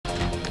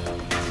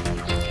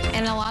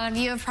And a lot of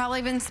you have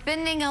probably been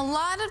spending a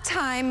lot of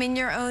time in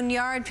your own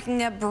yard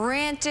picking up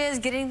branches,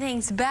 getting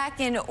things back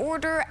in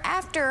order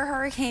after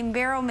Hurricane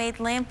Beryl made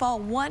landfall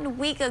 1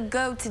 week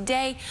ago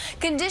today.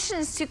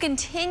 Conditions to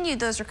continue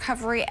those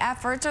recovery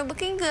efforts are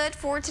looking good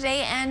for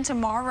today and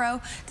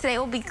tomorrow. Today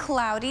will be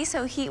cloudy,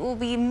 so heat will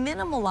be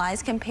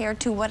minimalized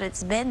compared to what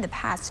it's been the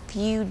past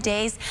few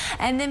days.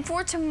 And then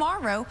for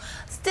tomorrow,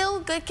 still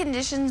good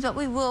conditions, but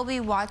we will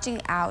be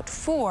watching out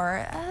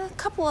for a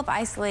couple of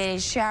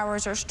isolated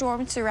showers or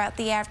storms throughout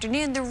the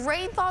afternoon. The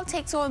rainfall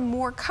takes on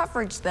more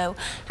coverage, though,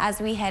 as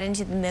we head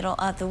into the middle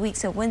of the week.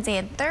 So Wednesday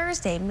and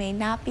Thursday may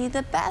not be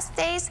the best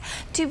days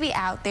to be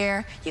out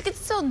there. You can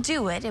still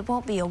do it. It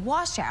won't be a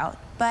washout,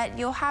 but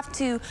you'll have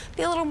to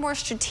be a little more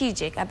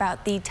strategic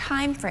about the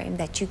time frame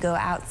that you go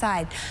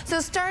outside. So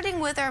starting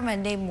with our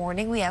Monday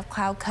morning, we have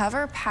cloud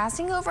cover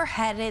passing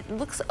overhead. It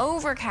looks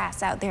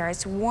overcast out there.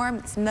 It's warm,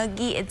 it's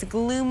muggy, it's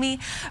gloomy,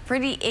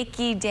 pretty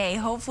icky day.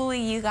 Hopefully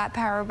you got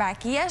power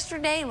back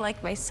yesterday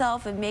like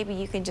myself, and maybe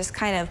you can just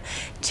kind of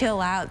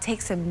chill out,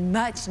 take some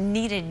much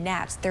needed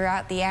naps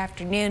throughout the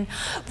afternoon.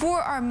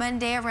 For our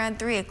Monday around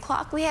 3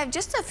 o'clock, we have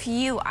just a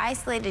few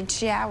isolated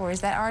showers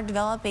that are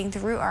developing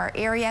through our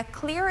area,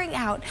 clearing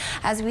out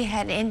as we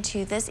head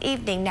into this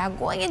evening. Now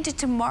going into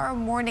tomorrow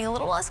morning, a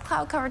little less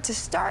cloud cover to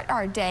start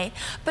our day,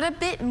 but a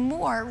bit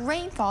more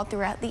rainfall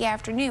throughout the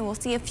afternoon. We'll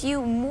see a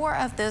few more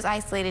of those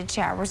isolated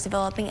showers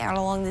developing out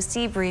along the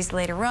sea breeze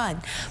later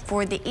on.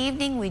 For the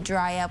evening, we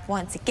dry up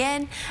once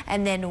again,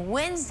 and then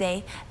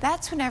Wednesday,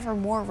 that's whenever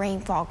more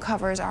rainfall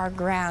covers our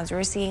grounds.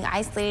 We're seeing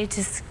isolated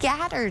to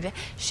scattered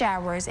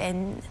showers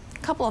and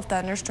couple of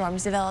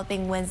thunderstorms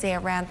developing Wednesday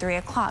around 3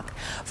 o'clock.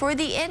 For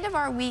the end of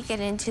our week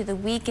and into the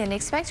weekend,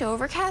 expect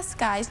overcast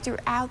skies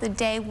throughout the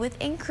day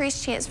with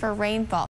increased chance for rainfall.